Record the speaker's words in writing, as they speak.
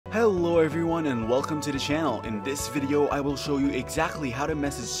Hello everyone and welcome to the channel. In this video I will show you exactly how to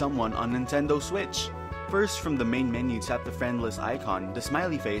message someone on Nintendo Switch. First, from the main menu, tap the friend list icon, the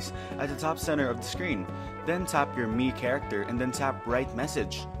smiley face, at the top center of the screen. Then tap your Me character and then tap Write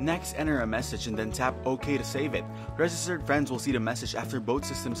Message. Next, enter a message and then tap OK to save it. Registered friends will see the message after both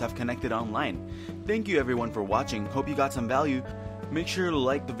systems have connected online. Thank you everyone for watching. Hope you got some value. Make sure to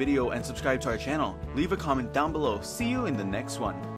like the video and subscribe to our channel. Leave a comment down below. See you in the next one.